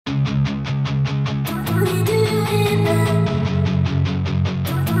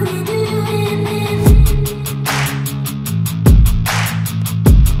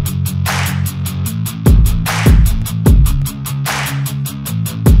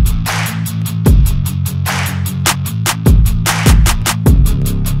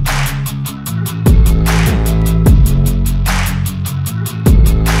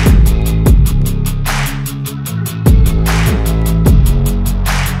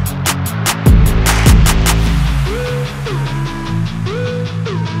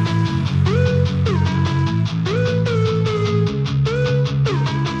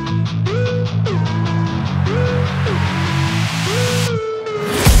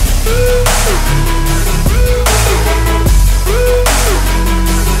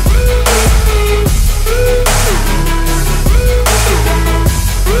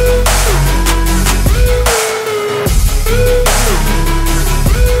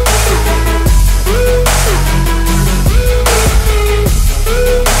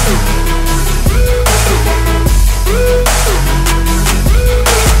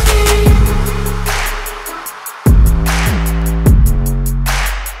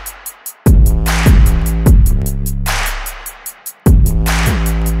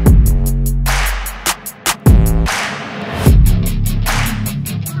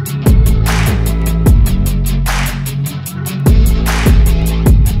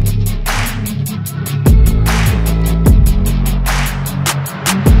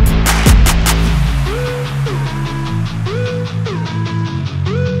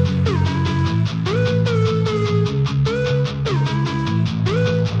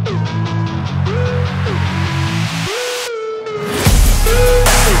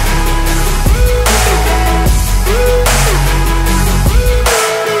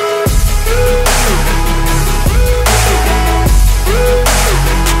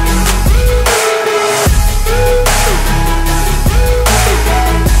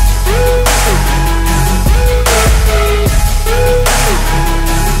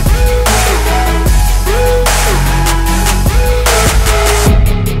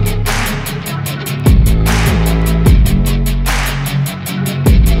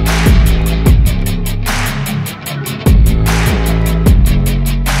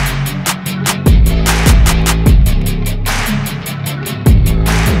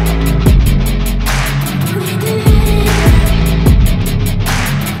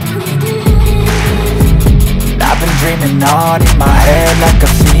on in my head like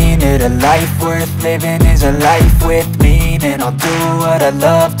I've seen it. A life worth living is a life with meaning. I'll do what I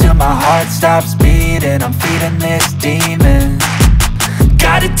love till my heart stops beating. I'm feeding this demon.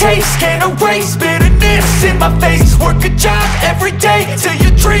 Got a taste, can't erase bitterness in my face. Work a job every day till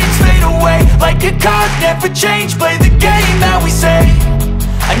your dreams fade away. Like a card, never change, play the game that we say.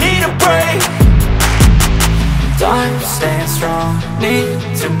 I need a break. I'm staying strong,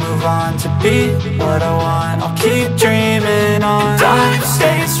 need to move on to be what I want. I'll keep dreaming on. I'm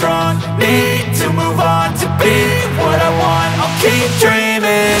staying strong, need to move on to be what I want. I'll keep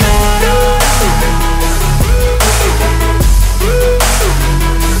dreaming on.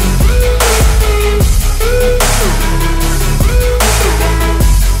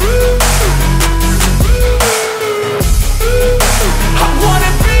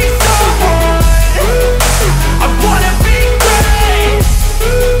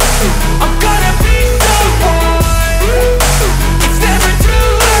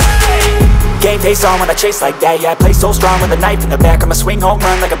 Face on when I chase like that. Yeah, I play so strong with a knife in the back. I'ma swing home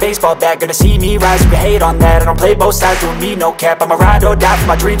run like a baseball bat. Gonna see me rise, you can hate on that. I don't play both sides, doing me no cap. I'ma ride or die for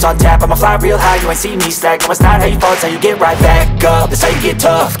my dreams on tap. I'ma fly real high, you ain't see me slack. No, it's not how you fall, it's how you get right back up. That's how you get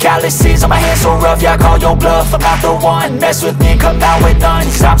tough. Calluses on my hands so rough, yeah, I call your bluff. I'm not the one, mess with me and come out with none.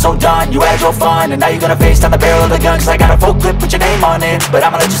 Cause I'm so done, you had your fun. And now you're gonna face down the barrel of the gun. Cause I got a full clip with your name on it. But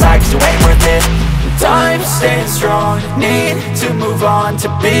I'ma let you slide cause you ain't worth it. I'm staying strong, need to move on to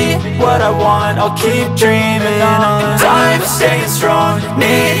be what I want. I'll keep dreaming on. I'm staying strong,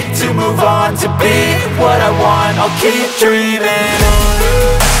 need to move on to be what I want. I'll keep dreaming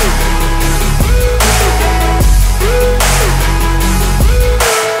on.